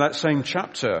one, just in that same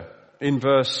chapter, in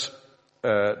verse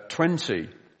 20.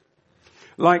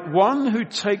 Like one who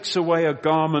takes away a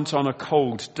garment on a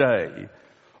cold day,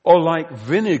 or like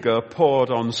vinegar poured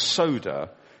on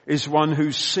soda, is one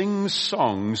who sings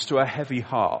songs to a heavy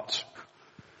heart.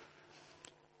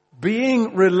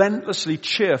 Being relentlessly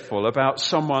cheerful about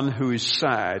someone who is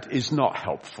sad is not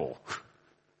helpful.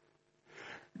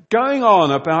 Going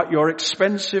on about your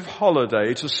expensive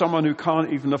holiday to someone who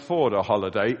can't even afford a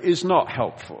holiday is not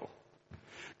helpful.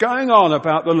 Going on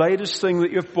about the latest thing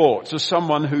that you've bought to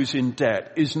someone who's in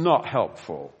debt is not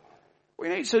helpful. We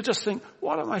need to just think,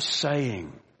 what am I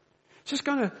saying? It's just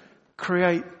going to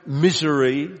create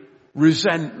misery,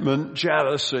 resentment,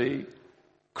 jealousy,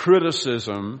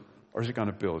 criticism, or is it going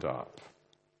to build up?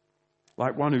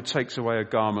 Like one who takes away a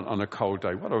garment on a cold day.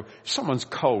 If someone's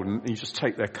cold and you just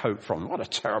take their coat from them, what a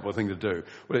terrible thing to do.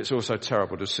 Well, it's also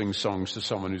terrible to sing songs to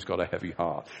someone who's got a heavy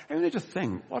heart. And we need to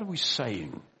think, what are we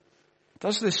saying?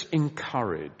 Does this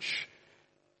encourage?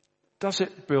 Does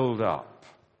it build up?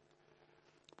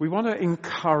 We want to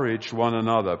encourage one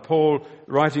another. Paul,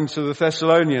 writing to the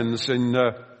Thessalonians in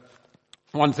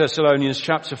 1 Thessalonians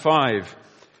chapter 5,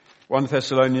 1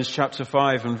 Thessalonians chapter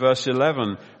 5 and verse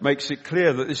 11 makes it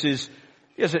clear that this is,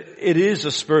 yes, it is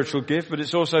a spiritual gift, but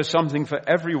it's also something for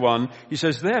everyone. He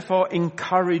says, therefore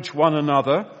encourage one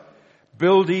another,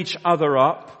 build each other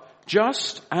up,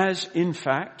 just as in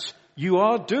fact you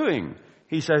are doing,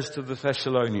 he says to the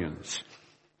Thessalonians.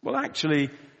 Well, actually,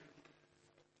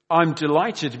 I'm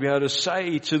delighted to be able to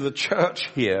say to the church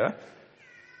here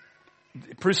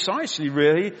precisely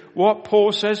really what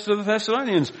Paul says to the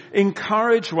Thessalonians.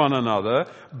 Encourage one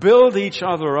another, build each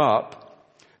other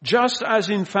up, just as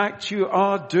in fact you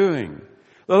are doing.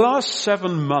 The last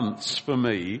 7 months for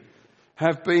me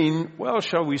have been, well,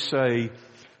 shall we say,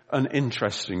 an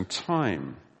interesting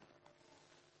time.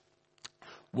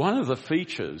 One of the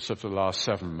features of the last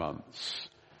 7 months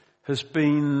has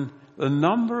been the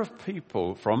number of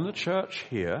people from the church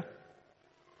here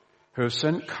who have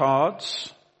sent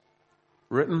cards,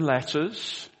 written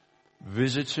letters,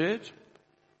 visited,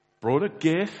 brought a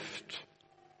gift.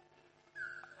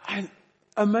 And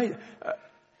amazing.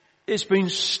 It's been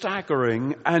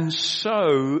staggering and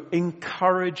so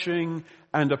encouraging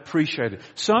and appreciated.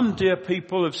 Some dear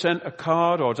people have sent a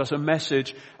card or just a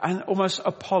message and almost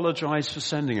apologized for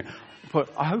sending it. But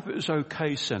I hope it was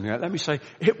okay sending it. Let me say,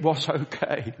 it was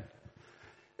okay.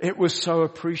 It was so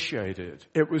appreciated.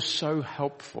 It was so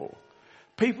helpful.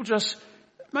 People just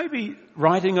maybe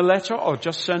writing a letter or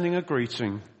just sending a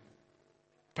greeting.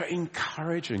 But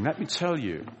encouraging, let me tell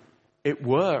you, it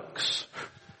works.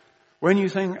 When you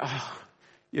think,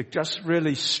 you're just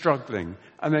really struggling,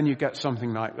 and then you get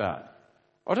something like that.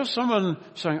 Or just someone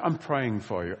saying, I'm praying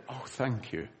for you. Oh,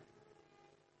 thank you.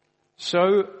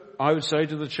 So I would say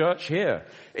to the church here,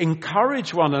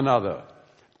 encourage one another.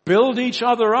 Build each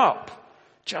other up,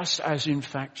 just as in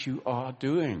fact you are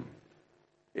doing.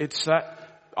 It's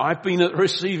that I've been at the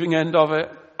receiving end of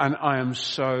it, and I am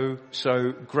so,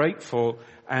 so grateful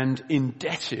and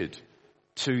indebted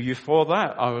to you for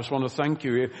that. I just want to thank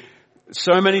you.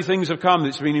 So many things have come,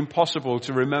 it's been impossible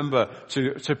to remember,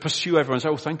 to pursue everyone.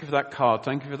 Say, thank you for that card,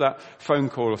 thank you for that phone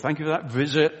call, or thank you for that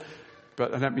visit.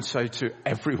 But let me say to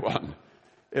everyone,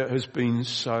 it has been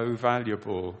so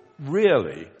valuable.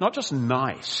 Really, not just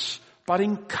nice, but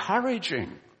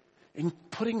encouraging, in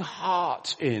putting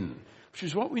heart in, which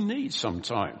is what we need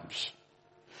sometimes.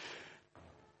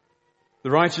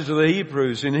 The writer to the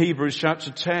Hebrews, in Hebrews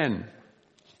chapter 10,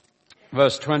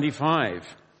 verse 25,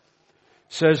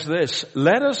 says this,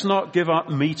 let us not give up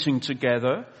meeting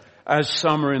together as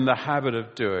some are in the habit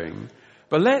of doing,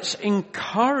 but let's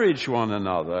encourage one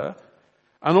another,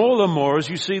 and all the more as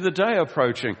you see the day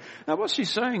approaching. Now what's he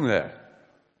saying there?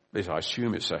 I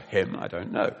assume it's a hymn, I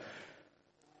don't know.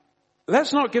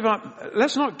 Let's not give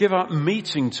up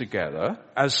meeting together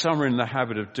as some are in the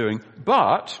habit of doing,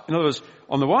 but, in other words,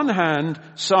 on the one hand,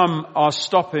 some are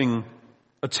stopping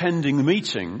attending the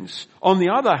meetings. On the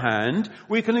other hand,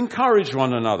 we can encourage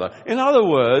one another. In other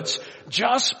words,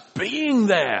 just being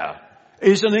there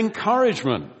is an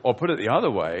encouragement. Or put it the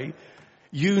other way,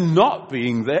 you not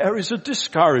being there is a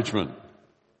discouragement.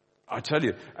 I tell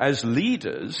you, as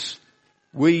leaders,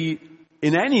 in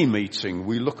any meeting,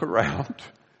 we look around.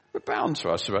 We're bound to,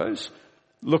 I suppose,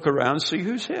 look around, see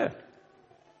who's here.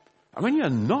 And when you're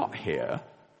not here,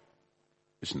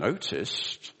 it's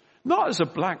noticed. Not as a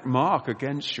black mark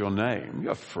against your name.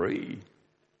 You're free.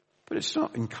 But it's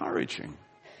not encouraging.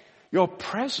 Your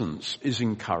presence is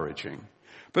encouraging.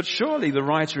 But surely the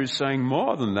writer is saying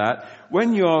more than that.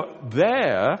 When you're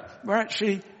there,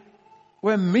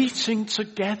 we're meeting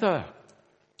together.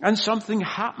 And something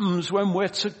happens when we're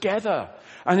together.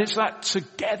 And it's that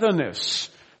togetherness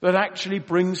that actually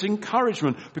brings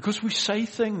encouragement. Because we say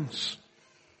things.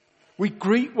 We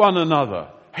greet one another.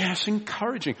 Hey, that's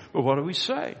encouraging. But what do we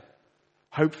say?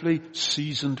 Hopefully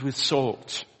seasoned with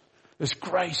salt. There's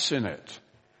grace in it.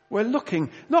 We're looking,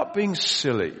 not being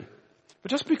silly, but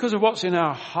just because of what's in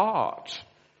our heart,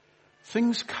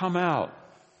 things come out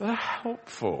that are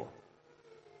helpful.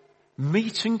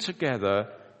 Meeting together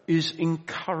is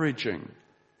encouraging.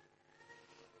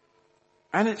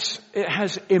 And it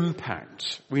has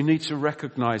impact. We need to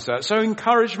recognize that. So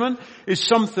encouragement is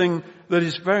something that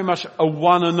is very much a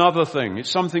one another thing.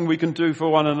 It's something we can do for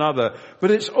one another.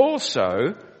 But it's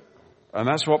also, and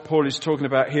that's what Paul is talking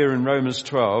about here in Romans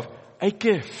 12, a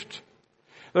gift.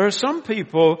 There are some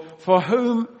people for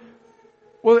whom,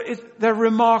 they're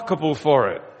remarkable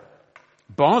for it.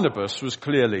 Barnabas was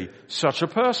clearly such a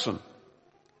person.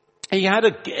 He had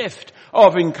a gift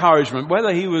of encouragement,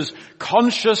 whether he was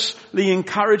consciously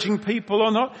encouraging people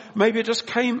or not. Maybe it just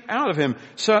came out of him.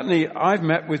 Certainly, I've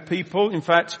met with people. In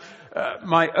fact,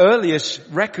 my earliest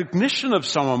recognition of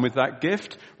someone with that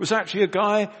gift was actually a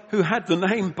guy who had the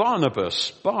name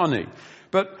Barnabas, Barney.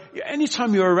 But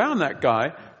anytime you were around that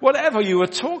guy, whatever you were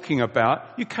talking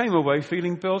about, you came away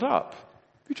feeling built up.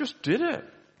 You just did it.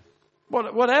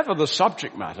 Whatever the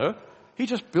subject matter, he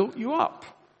just built you up.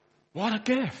 What a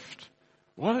gift.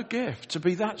 What a gift to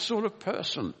be that sort of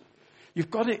person.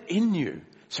 You've got it in you.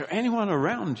 So anyone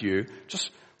around you just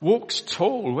walks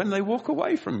tall when they walk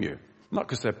away from you. Not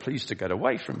because they're pleased to get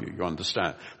away from you, you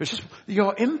understand. But it's just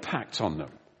your impact on them.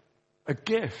 A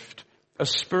gift. A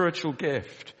spiritual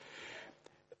gift.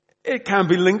 It can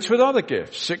be linked with other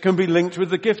gifts. It can be linked with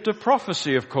the gift of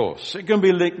prophecy, of course. It can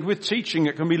be linked with teaching.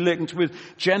 It can be linked with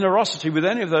generosity, with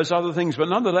any of those other things. But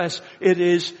nonetheless, it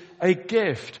is a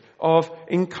gift of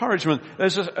encouragement.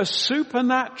 There's a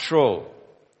supernatural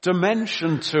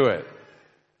dimension to it.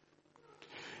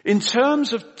 In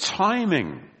terms of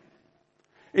timing,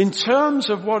 in terms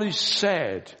of what is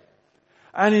said,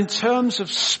 and in terms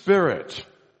of spirit,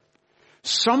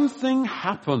 something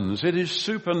happens. It is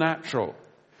supernatural.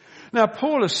 Now,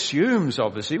 Paul assumes,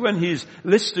 obviously, when he's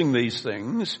listing these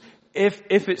things, if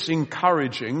it's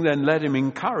encouraging, then let him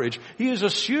encourage. He is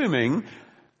assuming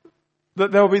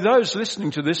that there'll be those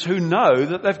listening to this who know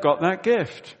that they've got that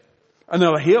gift. And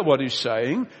they'll hear what he's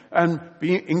saying and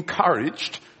be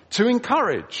encouraged to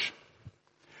encourage.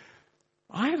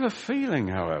 I have a feeling,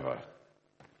 however,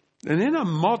 that in a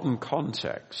modern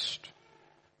context,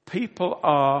 people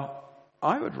are,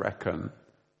 I would reckon,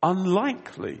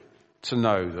 unlikely to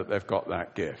know that they've got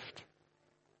that gift.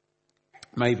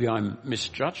 Maybe I'm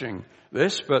misjudging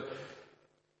this, but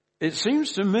it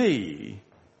seems to me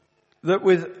that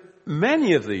with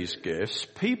many of these gifts,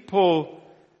 people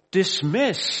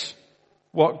dismiss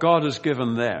what God has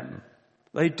given them.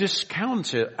 They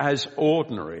discount it as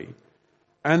ordinary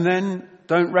and then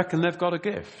don't reckon they've got a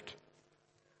gift.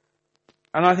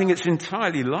 And I think it's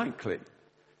entirely likely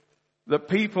that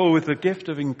people with the gift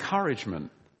of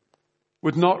encouragement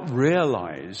would not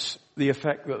realize the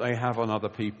effect that they have on other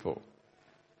people.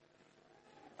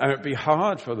 And it'd be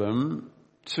hard for them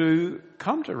to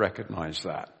come to recognize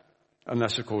that,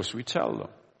 unless, of course, we tell them,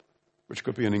 which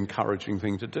could be an encouraging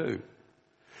thing to do.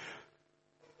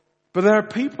 But there are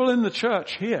people in the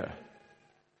church here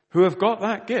who have got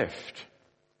that gift,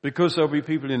 because there'll be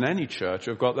people in any church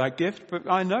who have got that gift, but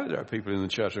I know there are people in the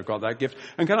church who have got that gift.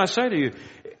 And can I say to you,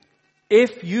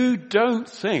 if you don't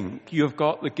think you've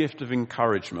got the gift of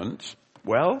encouragement,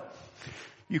 well,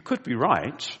 you could be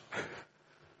right.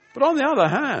 But on the other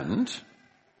hand,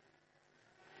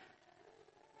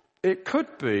 it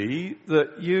could be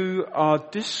that you are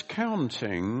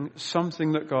discounting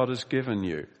something that God has given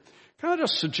you. Can I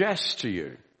just suggest to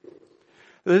you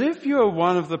that if you are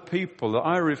one of the people that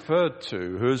I referred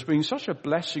to who has been such a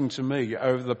blessing to me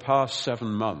over the past 7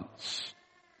 months,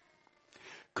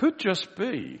 could just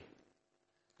be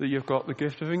that you've got the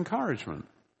gift of encouragement.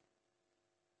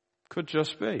 Could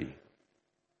just be.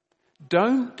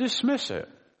 Don't dismiss it.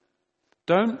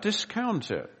 Don't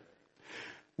discount it.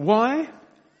 Why?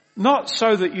 Not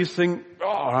so that you think, oh,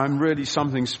 I'm really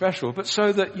something special, but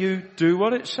so that you do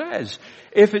what it says.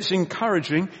 If it's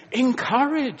encouraging,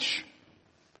 encourage.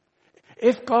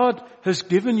 If God has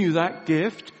given you that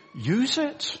gift, use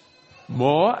it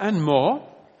more and more.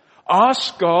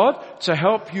 Ask God to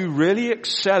help you really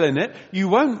excel in it. You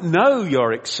won't know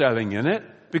you're excelling in it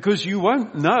because you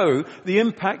won't know the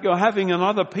impact you're having on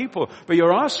other people, but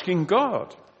you're asking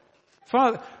God,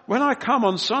 Father, when I come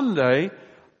on Sunday,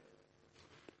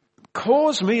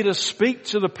 cause me to speak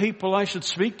to the people I should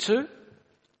speak to.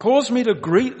 Cause me to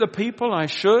greet the people I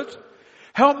should.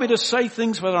 Help me to say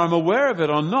things, whether I'm aware of it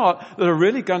or not, that are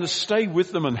really going to stay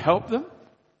with them and help them.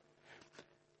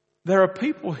 There are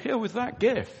people here with that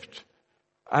gift.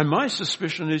 And my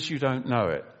suspicion is you don't know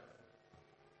it.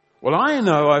 Well, I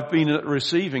know I've been at the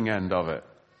receiving end of it.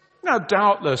 Now,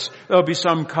 doubtless, there'll be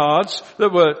some cards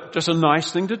that were just a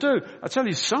nice thing to do. I tell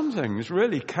you, some things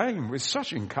really came with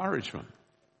such encouragement.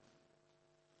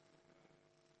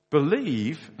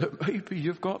 Believe that maybe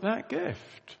you've got that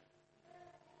gift.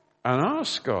 And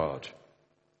ask God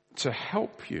to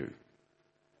help you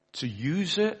to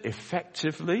use it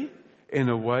effectively in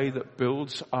a way that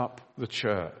builds up the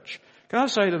church. Can I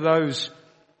say to those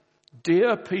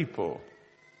dear people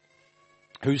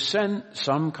who sent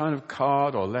some kind of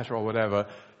card or letter or whatever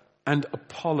and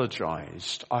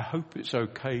apologized, I hope it's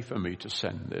okay for me to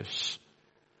send this.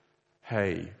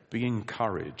 Hey, be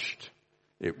encouraged.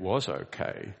 It was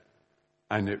okay.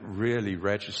 And it really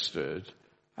registered.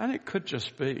 And it could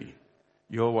just be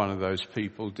you're one of those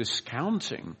people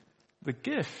discounting the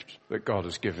gift that God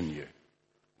has given you.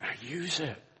 Now use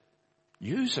it.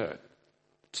 Use it.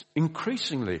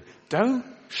 Increasingly. Don't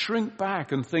shrink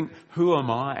back and think, who am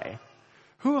I?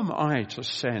 Who am I to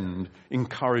send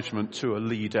encouragement to a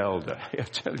lead elder? I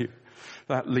tell you,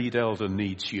 that lead elder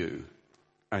needs you.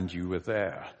 And you were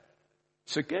there.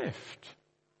 It's a gift.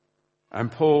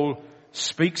 And Paul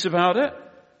speaks about it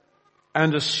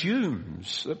and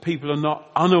assumes that people are not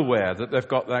unaware that they've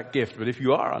got that gift. But if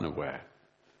you are unaware,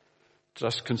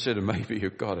 just consider maybe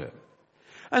you've got it.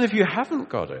 And if you haven't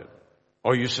got it,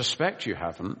 or you suspect you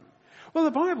haven't, well,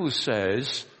 the Bible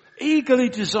says, eagerly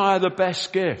desire the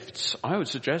best gifts. I would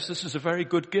suggest this is a very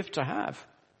good gift to have.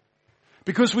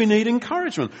 Because we need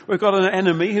encouragement. We've got an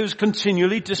enemy who's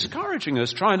continually discouraging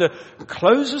us, trying to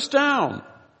close us down.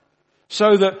 So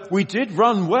that we did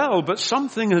run well, but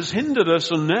something has hindered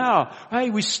us, and now, hey,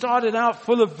 we started out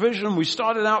full of vision, we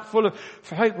started out full of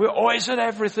faith, we're always at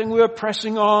everything, we're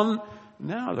pressing on.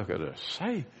 Now look at us.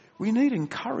 Hey, we need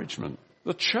encouragement.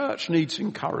 The church needs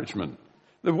encouragement.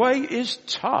 The way is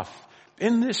tough.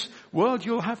 In this world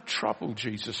you'll have trouble,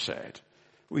 Jesus said.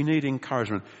 We need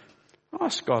encouragement.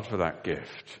 Ask God for that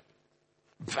gift.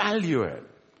 Value it.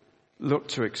 Look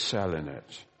to excel in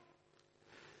it.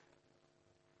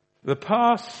 The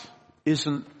path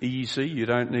isn't easy. You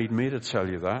don't need me to tell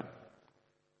you that.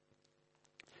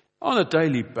 On a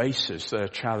daily basis, there are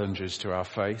challenges to our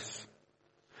faith.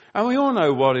 And we all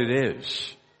know what it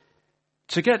is.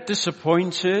 To get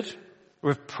disappointed,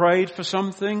 we've prayed for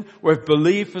something, we've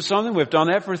believed for something, we've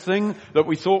done everything that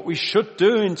we thought we should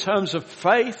do in terms of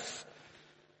faith,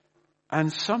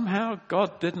 and somehow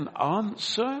God didn't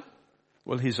answer.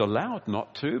 Well, he's allowed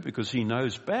not to because he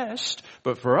knows best.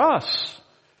 But for us,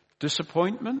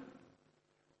 disappointment,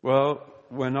 well,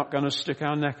 we're not going to stick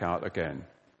our neck out again.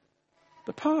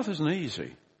 The path isn't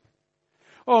easy.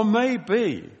 Or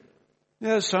maybe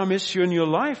there's some issue in your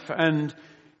life and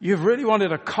you've really wanted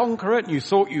to conquer it and you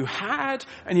thought you had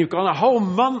and you've gone a whole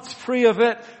month free of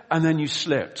it and then you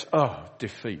slipped. Oh,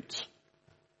 defeat.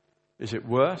 Is it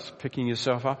worth picking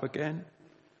yourself up again?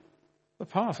 The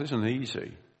path isn't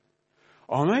easy.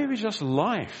 Or maybe just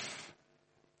life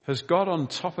has got on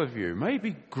top of you.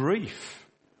 Maybe grief.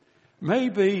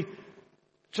 Maybe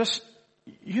just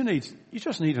you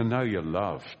just need to know you're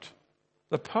loved.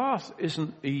 The path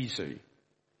isn't easy.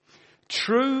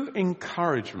 True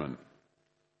encouragement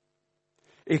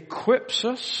equips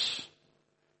us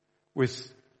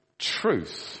with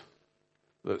truth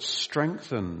that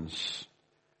strengthens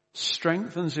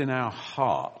in our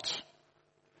heart.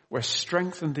 We're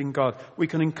strengthened in God. We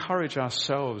can encourage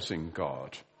ourselves in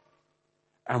God.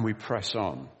 And we press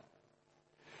on.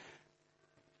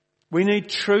 We need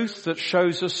truth that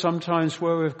shows us sometimes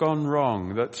where we've gone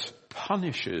wrong, that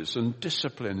punishes and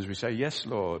disciplines. We say, yes,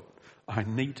 Lord, I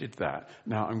needed that.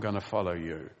 Now I'm going to follow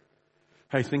you.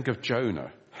 Hey, think of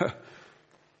Jonah.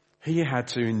 He had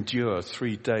to endure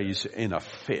 3 days in a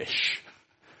fish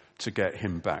to get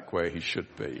him back where he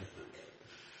should be.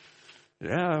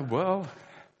 Yeah, well,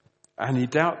 and he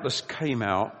doubtless came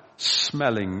out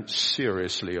smelling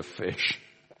seriously of fish.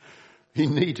 He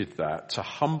needed that to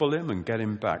humble him and get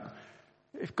him back.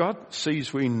 If God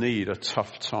sees we need a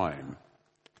tough time,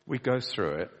 we go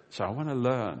through it. So I want to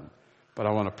learn, but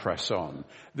I want to press on.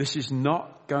 This is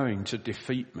not going to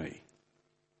defeat me.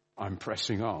 I'm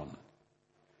pressing on.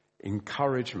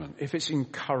 Encouragement. If it's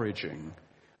encouraging,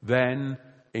 then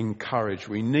encourage.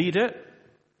 We need it.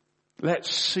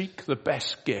 Let's seek the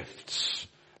best gifts.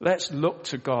 Let's look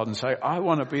to God and say, I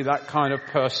want to be that kind of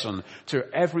person to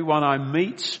everyone I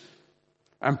meet,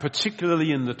 and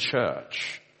particularly in the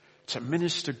church, to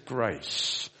minister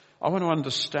grace. I want to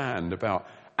understand about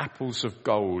apples of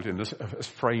gold in a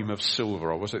frame of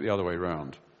silver, or was it the other way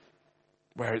around?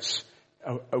 Where it's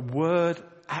a word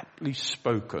aptly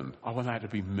spoken. I want that to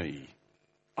be me.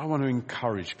 I want to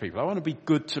encourage people. I want to be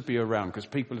good to be around because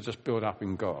people are just built up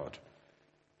in God.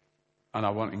 And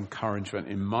I want encouragement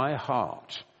in my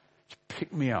heart to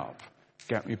pick me up,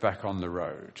 get me back on the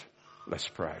road. Let's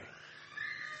pray.